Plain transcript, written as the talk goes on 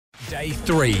Day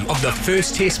 3 of the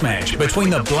first Test match between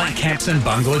the Black Caps and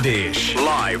Bangladesh.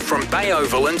 Live from Bay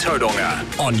Oval in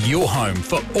Tauranga. On your home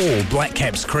for all Black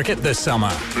Caps cricket this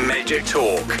summer. Magic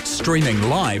Talk. Streaming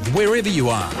live wherever you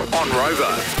are. On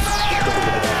Rover.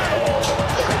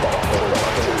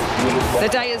 The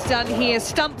day is done here.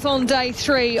 Stumps on day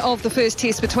 3 of the first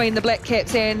test between the Black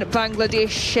Caps and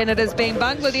Bangladesh, and it has been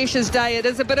Bangladesh's day. It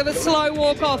is a bit of a slow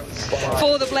walk off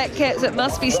for the Black Caps. It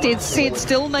must be said,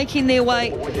 still making their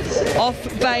way off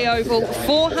Bay Oval.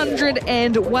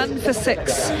 401 for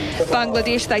 6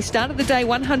 Bangladesh. They started the day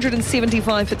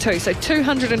 175 for 2, so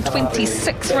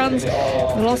 226 runs.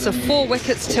 A loss of 4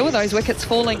 wickets, 2 of those wickets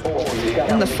falling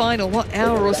in the final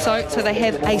hour or so. So they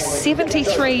have a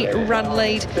 73 run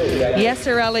lead.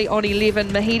 Yasser Ali on 11,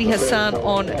 Mahidi Hassan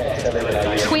on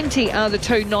 20 are the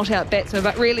 2 not-out batsmen,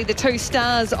 but really the 2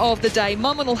 stars of the day.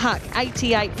 Mominul Haq,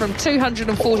 88 from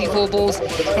 244 balls,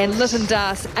 and Liton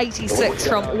Das, 86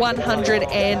 from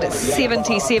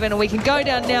 177. And we can go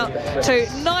down now to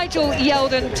Nigel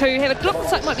Yeldon to have it.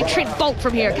 Looks like it might be Trent Boult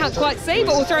from here. I can't quite see,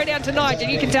 but we'll throw it down to Nigel.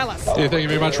 You can tell us. Yeah, thank you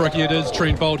very much, Ricky. It is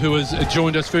Trent Boult who has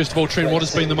joined us. First of all, Trent, what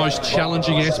has been the most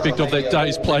challenging aspect of that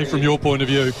day's play from your point of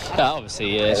view?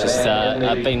 Obviously, yeah, it's just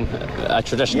been a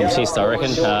traditional test, I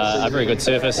reckon. A very good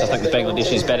surface. I think the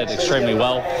Bangladeshis batted extremely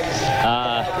well.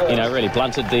 Really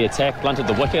blunted the attack, blunted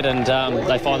the wicket, and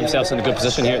they find themselves in a good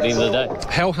position here at the end of the day.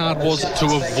 How hard was it to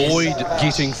avoid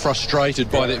getting frustrated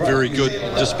by that very good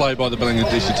display by the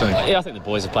Bangladeshi team? Yeah, I think the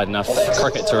boys have played enough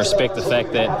cricket to respect the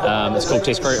fact that it's called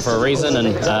Test cricket for a reason,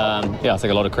 and I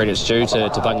think a lot of credit's due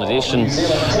to Bangladesh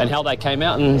and how they came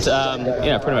out and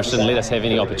pretty much didn't let us have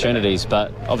any opportunities.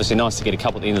 But obviously nice to get a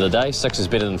couple at the end of the day. 6 is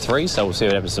better than 3, so we'll see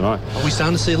what happens tomorrow. Are we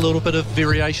starting to see a little bit of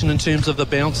variation in terms of the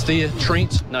bounce there,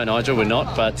 Trent? No, Nigel, we're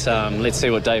not, but let's see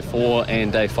what day 4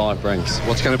 and day 5 brings.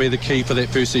 What's going to be the key for that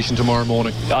first session tomorrow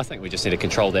morning? I think we just need to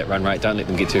control that run rate, don't let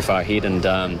them get too far ahead, and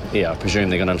I presume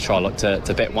they're going to try look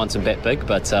to bat once and bat big,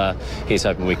 but here's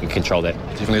hoping we can control that.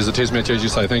 Definitely as a test match, as you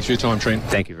say. Thanks for your time, Trent.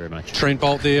 Thank you very much. Trent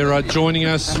Boult there joining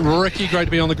us. Ricky, great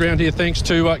to be on the ground here, thanks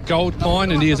to Gold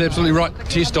Pine, and he is absolutely right,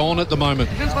 test on at the moment.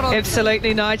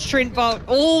 Absolutely, Nigel. Trent Boult,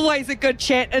 always a good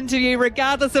chat interview,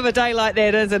 regardless of a day like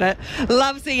that, isn't it?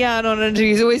 Loves a yarn on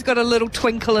interviews. Always got a little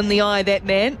twinkle in the eye, that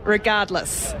man,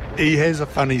 regardless. He has a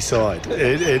funny side,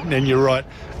 and you're right,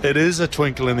 it is a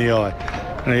twinkle in the eye.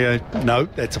 And you go, no,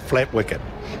 that's a flat wicket.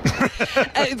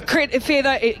 Fair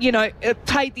though, it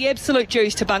paid the absolute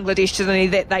dues to Bangladesh today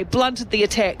that they blunted the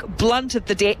attack, blunted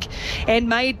the deck, and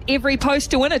made every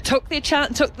post a winner. Took their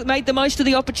chance, made the most of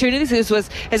the opportunities. This was,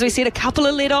 as we said, a couple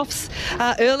of let-offs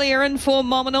earlier in for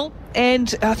Mominul,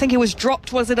 and I think he was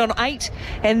dropped, was it on 8,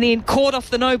 and then caught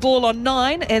off the no ball on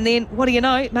 9, and then what do you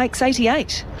know, it makes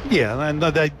 88. Yeah, and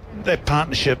that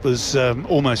partnership was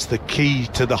almost the key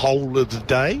to the whole of the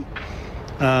day.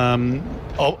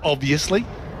 Obviously,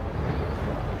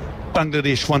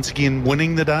 Bangladesh once again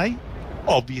winning the day,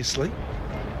 obviously,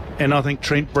 and I think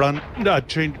Trent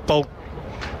Boult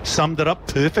summed it up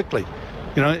perfectly.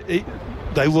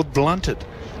 They were blunted.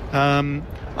 I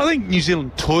think New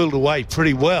Zealand toiled away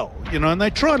pretty well, and they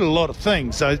tried a lot of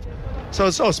things. So I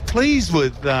was pleased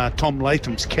with Tom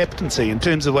Latham's captaincy in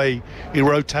terms of the way he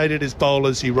rotated his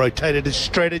bowlers, he rotated his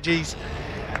strategies.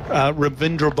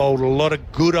 Ravindra bowled a lot of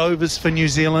good overs for New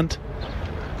Zealand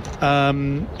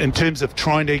in terms of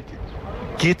trying to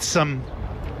get some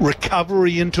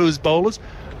recovery into his bowlers,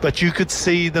 but you could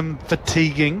see them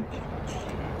fatiguing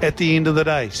at the end of the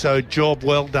day. So job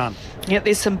well done. Yep,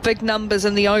 there's some big numbers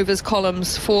in the overs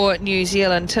columns for New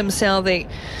Zealand. Tim Southey,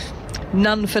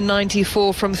 none for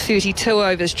 94 from 32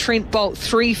 overs. Trent Boult,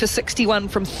 3 for 61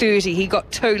 from 30. He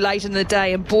got 2 late in the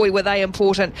day, and boy, were they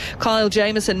important. Kyle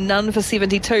Jamieson, none for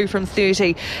 72 from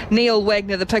 30. Neil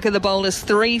Wagner, the pick of the bowlers,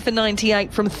 3 for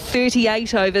 98 from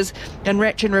 38 overs. And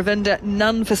Rachin Ravindra,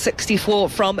 none for 64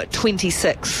 from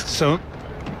 26. So,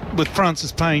 with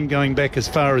Francis Payne going back as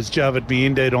far as Javed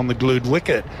Miandad on the glued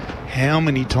wicket, how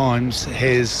many times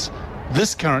has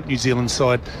this current New Zealand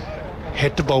side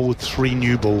had to bowl with 3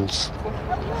 new balls?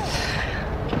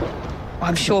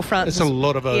 I'm sure Francis... It's a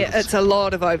lot of overs. Yeah, it's a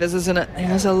lot of overs, isn't it?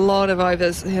 There's a lot of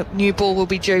overs. New ball will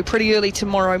be due pretty early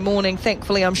tomorrow morning,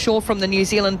 thankfully, I'm sure, from the New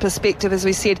Zealand perspective. As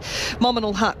we said,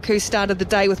 Mominul Haq, who started the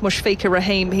day with Mushfiqur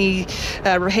Rahim,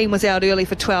 Rahim was out early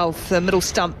for 12, the middle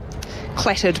stump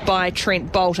clattered by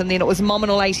Trent Boult, and then it was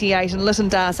Mominul 88 and Liton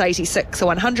Das 86, so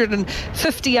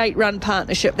 158 run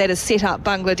partnership that has set up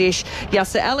Bangladesh.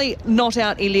 Yasser Ali not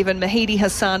out 11, Mahidi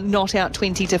Hassan not out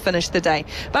 20 to finish the day.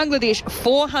 Bangladesh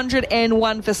 401 and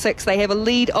 1 for 6. They have a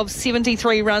lead of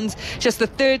 73 runs. Just the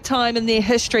third time in their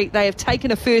history they have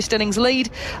taken a first innings lead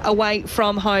away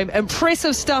from home.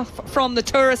 Impressive stuff from the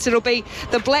tourists. It'll be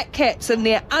the Black Caps in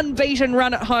their unbeaten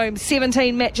run at home.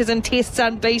 17 matches and tests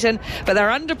unbeaten, but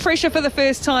they're under pressure for the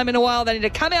first time in a while. They need to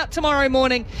come out tomorrow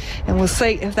morning, and we'll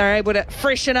see if they're able to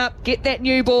freshen up, get that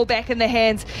new ball back in their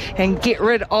hands, and get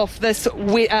rid of this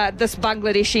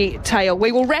Bangladeshi tail.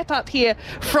 We will wrap up here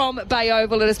from Bay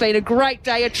Oval. It has been a great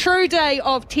day, a true day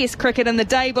of Test cricket, and the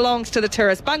day belongs to the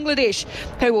tourists, Bangladesh,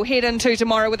 who will head into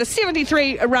tomorrow with a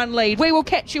 73-run lead. We will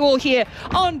catch you all here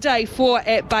on day 4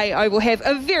 at Bay Oval. Have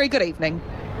a very good evening.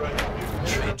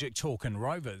 Magic Talk and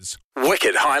Rovers.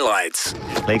 Wicket highlights.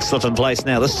 Leg slip in place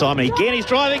now this time, and again he's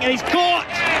driving and he's caught.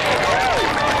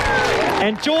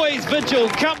 And Joy's vigil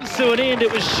comes to an end.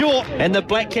 It was short, and the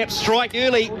Black Caps strike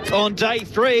early on day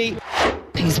 3.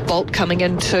 Here's Bolt coming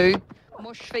in too.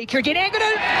 Mushfiqur again,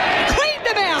 Agudu cleaned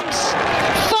them out.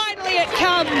 Finally it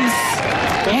comes,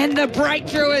 and the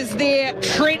breakthrough is there.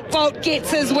 Trent Bolt gets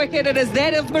his wicket. It is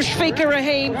that of Mushfiqur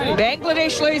Rahim.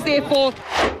 Bangladesh lose their 4th.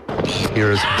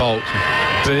 Here is Bolt.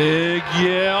 Big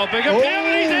yell, big appeal,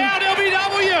 and he's out.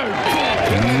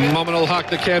 LBW. Mominul Haq,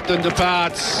 the captain,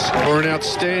 departs for an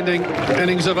outstanding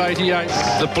innings of 88.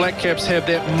 The Black Caps have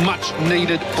that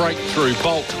much-needed breakthrough.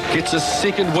 Bolt gets his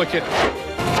 2nd wicket.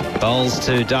 Bowls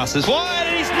to Das is wide,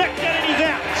 and he's nicked it and he's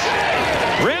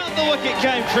out. Round the wicket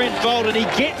came Trent Bolt, and he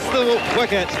gets the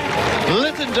wicket.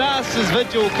 Lytton Das's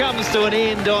vigil comes to an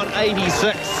end on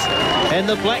 86, and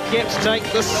the Black Caps take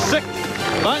the 6th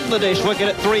Bangladesh wicket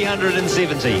at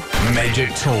 370. Magic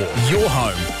Talk, your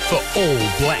home for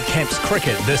all Black Caps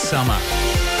cricket this summer.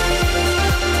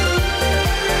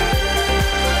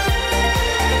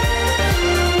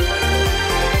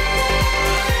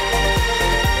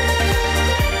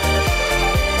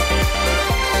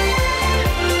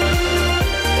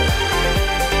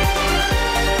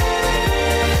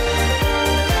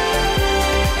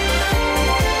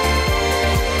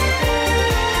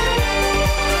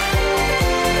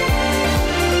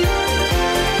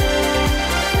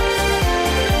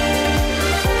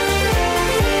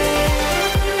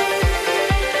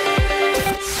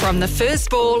 From the first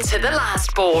ball to the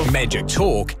last ball. Magic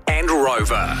Talk and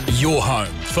Rover, your home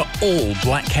for all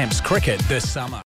Black Caps cricket this summer.